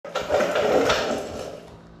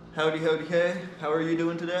Howdy, howdy, hey. How are you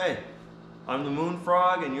doing today? I'm the Moon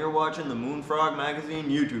Frog, and you're watching the Moon Frog Magazine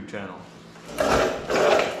YouTube channel.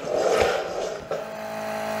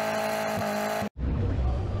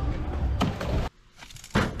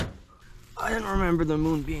 I didn't remember the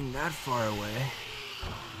moon being that far away.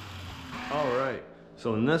 Alright,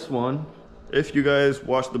 so in this one, if you guys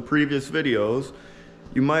watched the previous videos,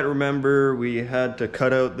 you might remember we had to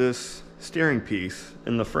cut out this steering piece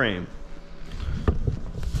in the frame,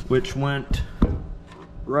 which went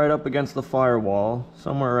right up against the firewall,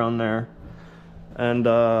 somewhere around there. And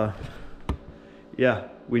yeah,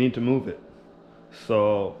 we need to move it.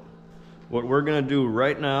 So what we're gonna do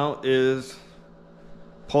right now is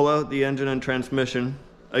pull out the engine and transmission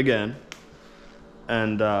again,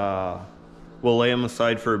 and we'll lay them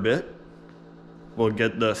aside for a bit. We'll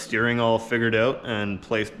get the steering all figured out and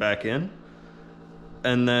placed back in,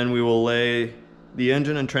 and then we will lay the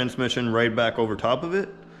engine and transmission right back over top of it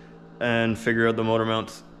and figure out the motor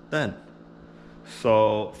mounts then.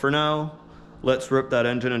 So for now, let's rip that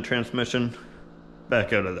engine and transmission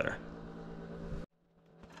back out of there.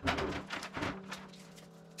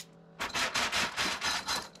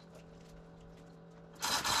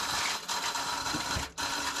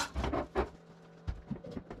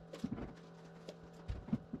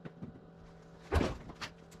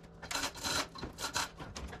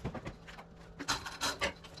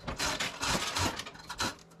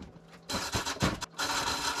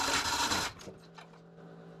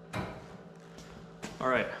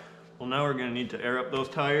 Alright, well now we're going to need to air up those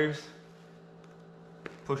tires,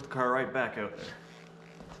 push the car right back out there.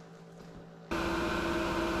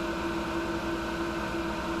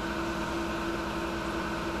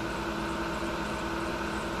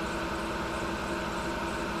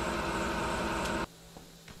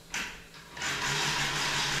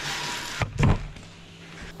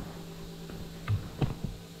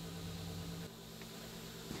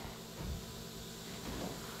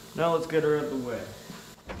 Now let's get her out of the way.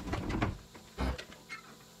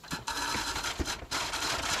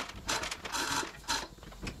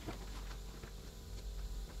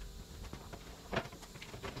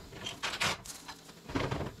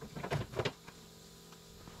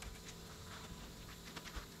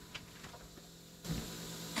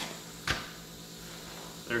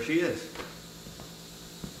 There she is.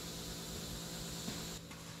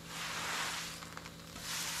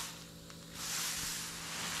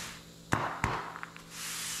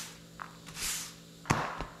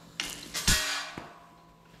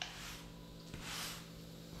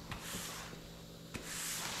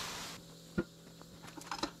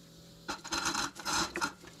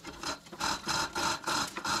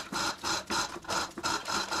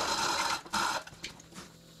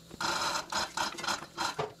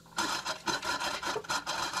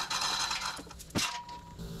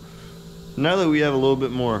 Now that we have a little bit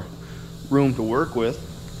more room to work with,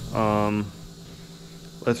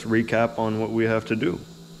 let's recap on what we have to do.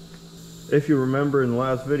 If you remember in the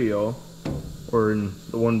last video, or in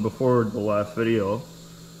the one before the last video,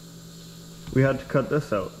 we had to cut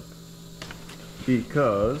this out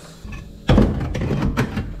because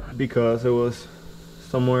it was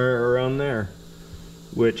somewhere around there,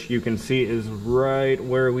 which you can see is right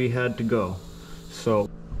where we had to go. So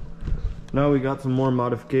now we got some more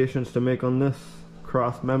modifications to make on this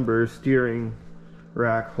cross member steering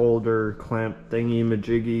rack holder clamp thingy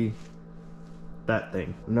majiggy, that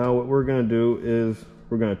thing. Now what we're gonna do is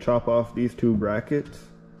we're gonna chop off these two brackets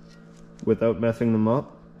without messing them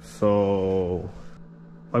up. So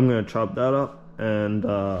I'm gonna chop that up and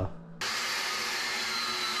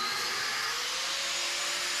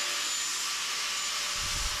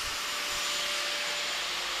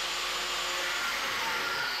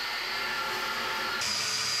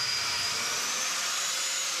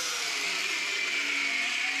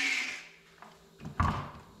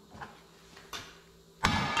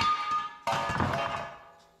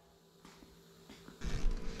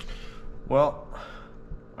well,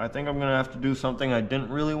 I think I'm gonna have to do something I didn't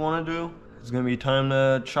really want to do. It's gonna be time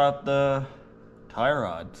to chop the tie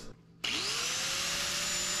rods.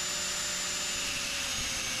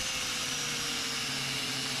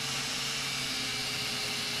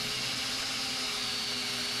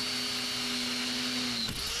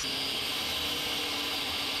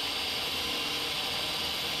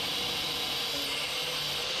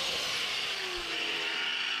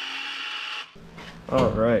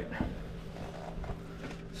 All right.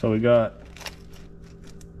 So we got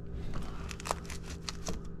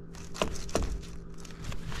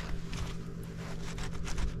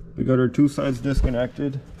our two sides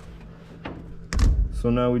disconnected. So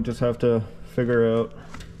now we just have to figure out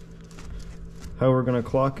how we're gonna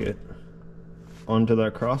clock it onto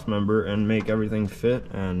that cross member and make everything fit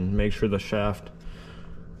and make sure the shaft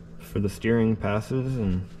for the steering passes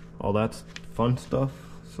and all that fun stuff.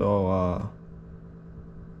 So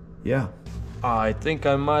yeah, I think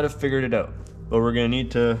I might have figured it out, but we're gonna need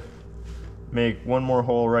to make one more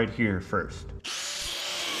hole right here first.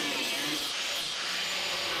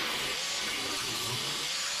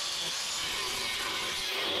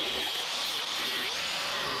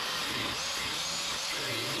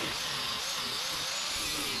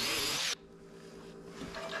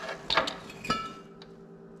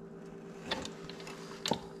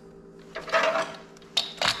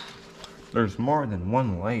 There's more than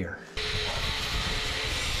one layer.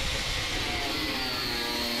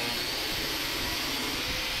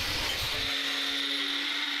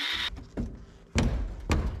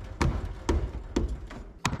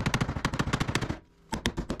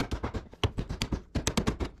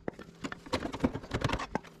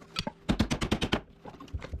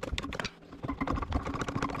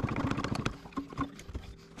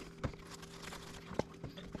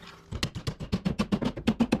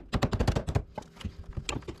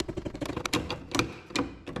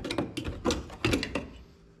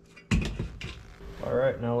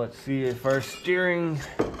 Alright, now let's see if our steering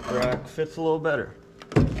rack fits a little better.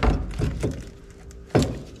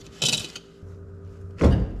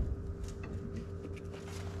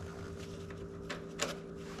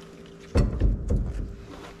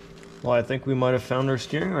 Well, I think we might have found our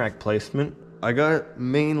steering rack placement. I got it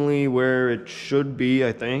mainly where it should be,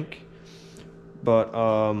 I think. But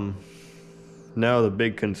now the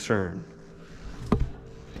big concern.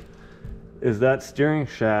 Is that steering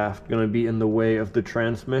shaft gonna be in the way of the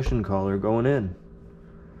transmission collar going in?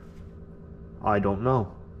 I don't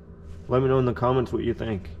know. Let me know in the comments what you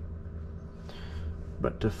think.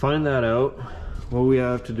 But to find that out, what we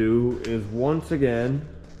have to do is once again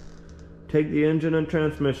take the engine and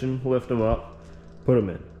transmission, lift them up, put them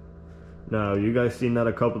in. Now you guys seen that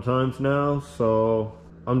a couple times now, so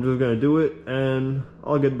I'm just gonna do it and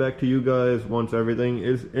I'll get back to you guys once everything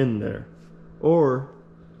is in there, or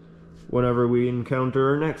whenever we encounter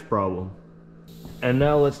our next problem. And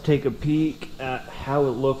now let's take a peek at how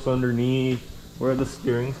it looks underneath where the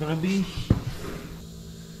steering's gonna be.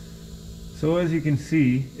 So as you can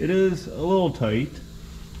see, it is a little tight.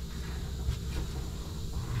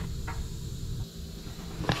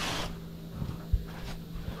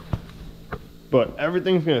 But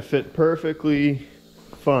everything's gonna fit perfectly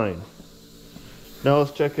fine. Now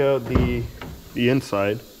let's check out the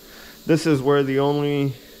inside. This is where the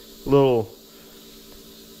only little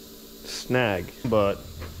snag, but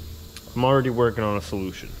I'm already working on a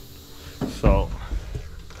solution. So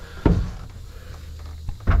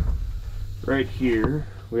right here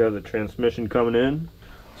we have the transmission coming in.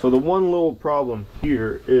 So the one little problem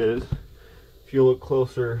here is, if you look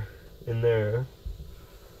closer in there,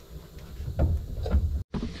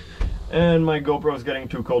 and my GoPro is getting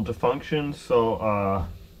too cold to function, so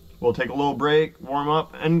we'll take a little break, warm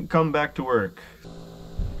up, and come back to work.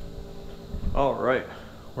 Alright,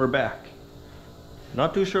 we're back.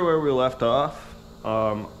 Not too sure where we left off.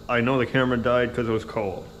 I know the camera died because it was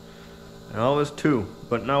cold. And I was too,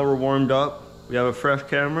 but now we're warmed up. We have a fresh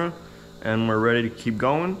camera and we're ready to keep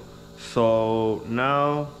going. So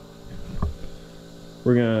now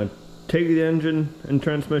we're gonna take the engine and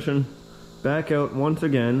transmission back out once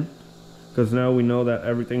again, because now we know that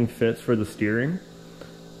everything fits for the steering,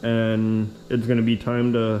 and it's gonna be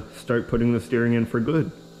time to start putting the steering in for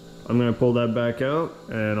good. I'm gonna pull that back out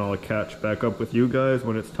and I'll catch back up with you guys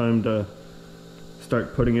when it's time to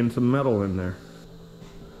start putting in some metal in there.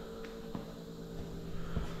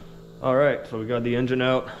 Alright, so we got the engine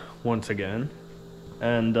out once again,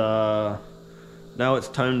 and now it's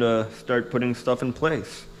time to start putting stuff in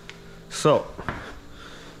place. So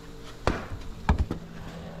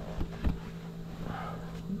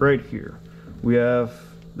right here we have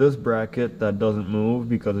this bracket that doesn't move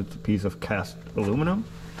because it's a piece of cast aluminum.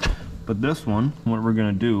 But this one, what we're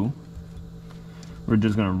gonna do, we're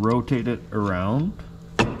just gonna rotate it around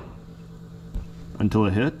until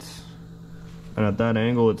it hits, and at that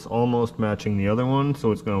angle it's almost matching the other one,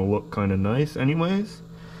 so it's gonna look kind of nice anyways.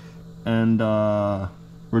 And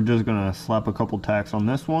we're just gonna slap a couple tacks on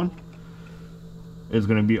this one. It's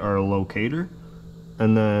gonna be our locator,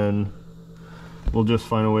 and then we'll just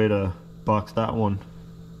find a way to box that one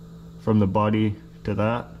from the body to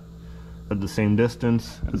that at the same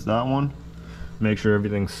distance as that one. Make sure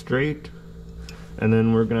everything's straight, and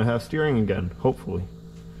then we're gonna have steering again, hopefully.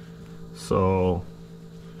 So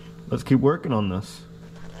let's keep working on this.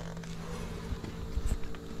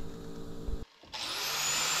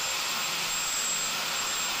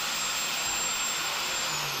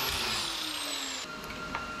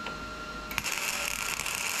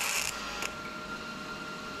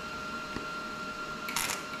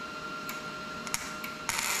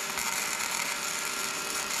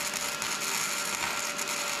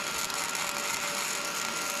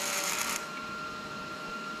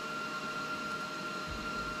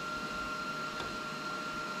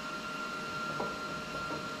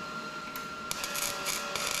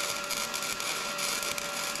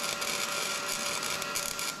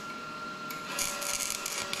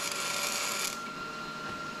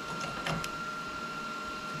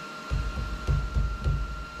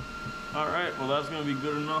 right, well that's gonna be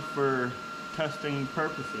good enough for testing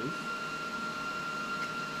purposes.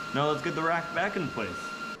 Now let's get the rack back in place.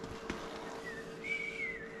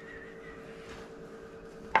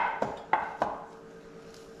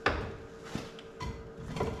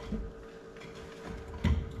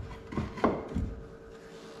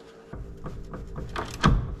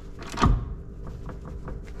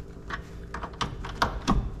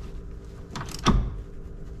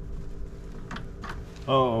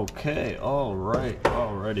 Okay,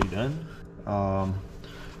 alrighty then.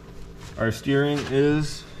 Our steering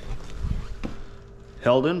is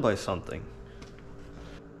held in by something.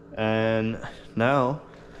 And now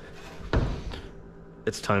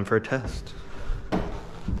it's time for a test.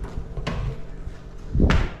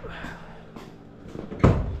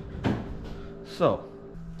 So,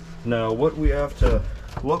 now what we have to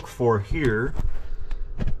look for here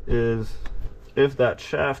is if that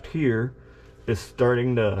shaft here is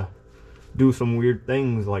starting to do some weird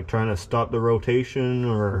things, like trying to stop the rotation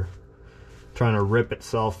or trying to rip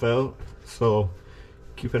itself out. So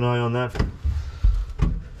keep an eye on that.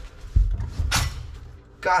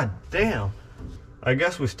 God damn, I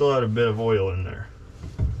guess we still had a bit of oil in there.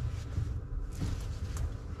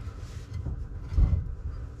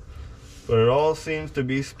 But it all seems to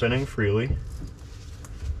be spinning freely.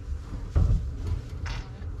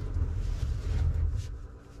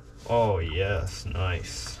 Oh yes,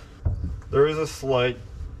 nice. There is a slight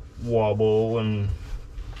wobble and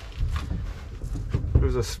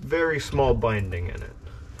there's a very small binding in it,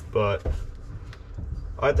 but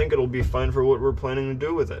I think it'll be fine for what we're planning to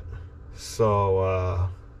do with it. So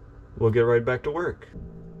we'll get right back to work.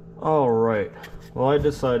 Alright, well I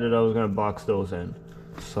decided I was gonna box those in.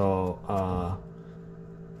 So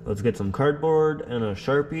let's get some cardboard and a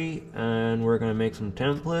Sharpie, and we're gonna make some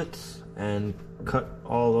templates and cut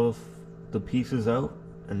all of the pieces out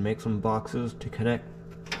and make some boxes to connect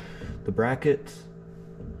the brackets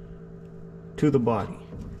to the body.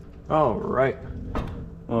 Alright,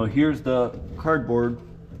 well here's the cardboard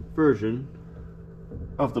version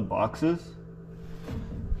of the boxes.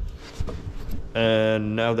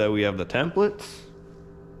 And now that we have the templates,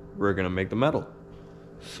 we're gonna make the metal.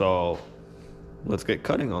 So let's get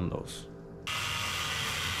cutting on those.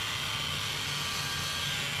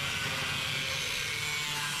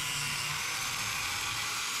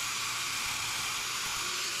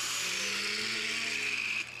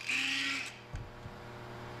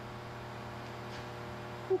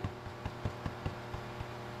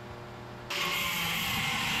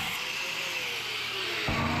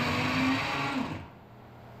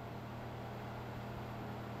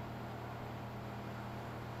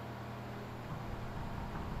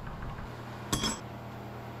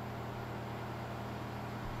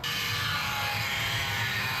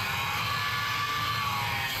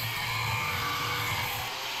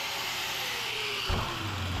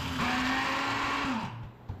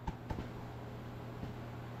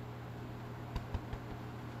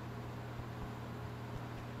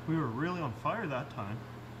 We were really on fire that time.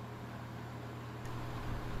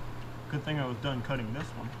 Good thing I was done cutting this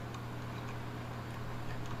one.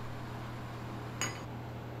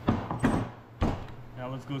 Now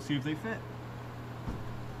let's go see if they fit.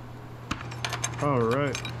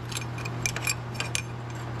 Alright.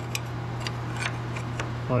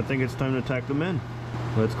 Well, I think it's time to tack them in.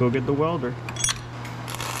 Let's go get the welder.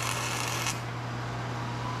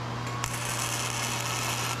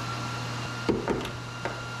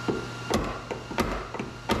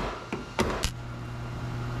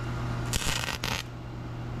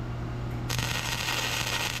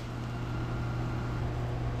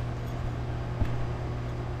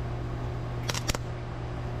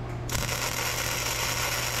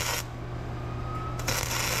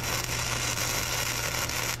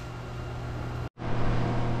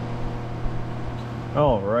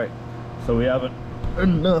 All right, so we have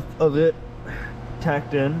enough of it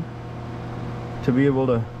tacked in to be able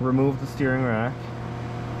to remove the steering rack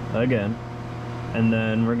again, and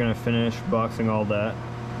then we're gonna finish boxing all that,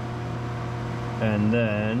 and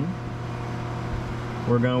then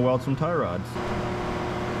we're gonna weld some tie rods.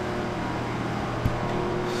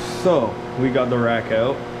 So we got the rack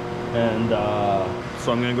out, and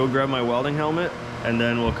so I'm gonna go grab my welding helmet, and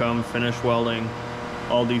then we'll come finish welding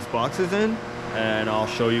all these boxes in, and I'll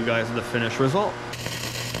show you guys the finished result.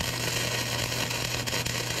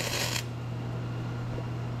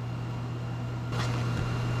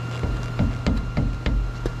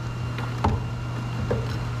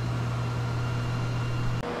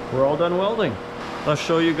 We're all done welding. Let's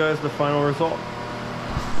show you guys the final result.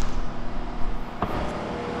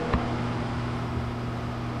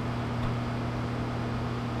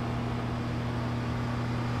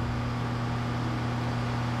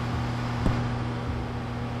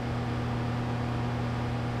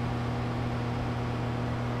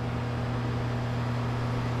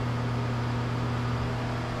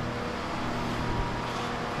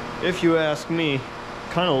 if you ask me,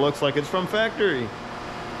 kind of looks like it's from factory.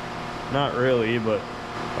 Not really, but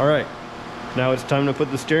all right. Now it's time to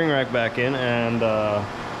put the steering rack back in and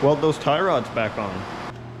weld those tie rods back on.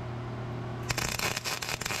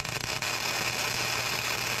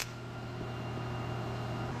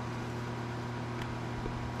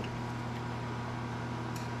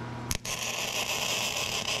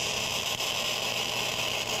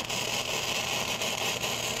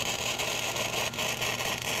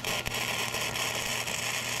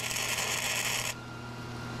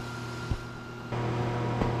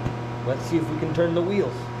 Let's see if we can turn the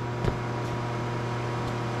wheels.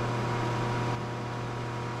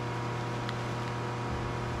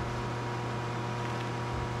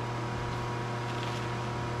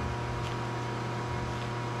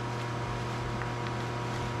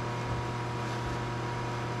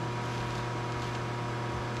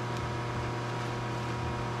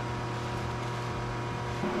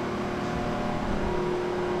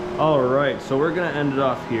 All right, so we're gonna end it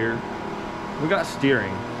off here. We got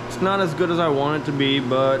steering. It's not as good as I want it to be,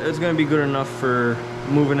 but it's gonna be good enough for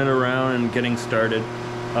moving it around and getting started.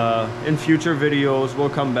 In future videos, we'll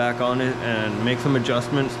come back on it and make some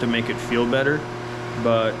adjustments to make it feel better.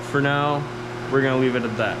 But for now, we're gonna leave it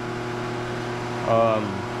at that.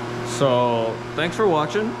 So thanks for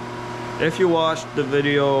watching. If you watched the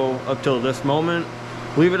video up till this moment,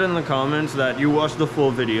 leave it in the comments that you watched the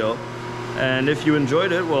full video. And if you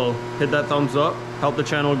enjoyed it, well, hit that thumbs up, help the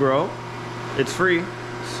channel grow. It's free.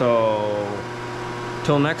 So,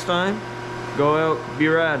 till next time, go out, be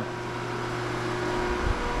rad.